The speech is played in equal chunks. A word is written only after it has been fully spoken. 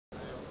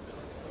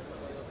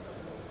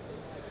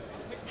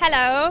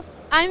Hello,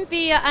 I'm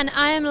Pia and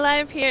I am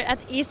live here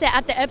at ISE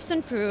at the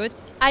Epson booth.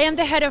 I am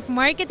the head of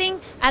marketing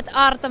at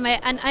Artome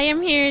and I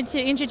am here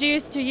to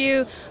introduce to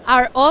you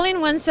our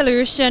all-in-one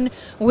solution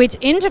with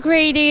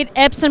integrated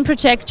Epson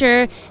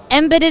Projector,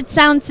 embedded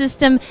sound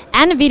system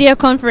and video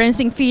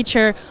conferencing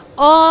feature,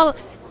 all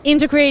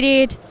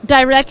integrated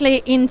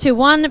directly into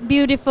one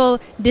beautiful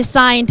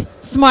designed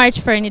smart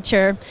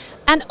furniture.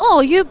 And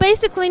all you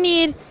basically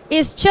need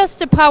is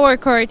just a power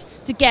cord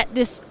to get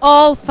this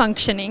all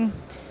functioning.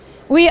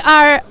 We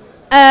are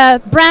a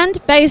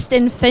brand based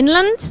in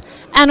Finland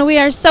and we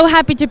are so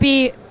happy to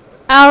be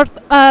our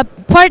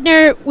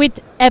partner with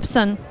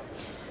Epson.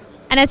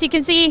 And as you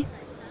can see,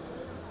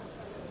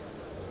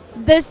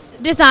 this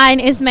design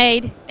is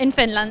made in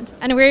Finland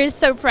and we're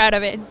so proud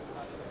of it.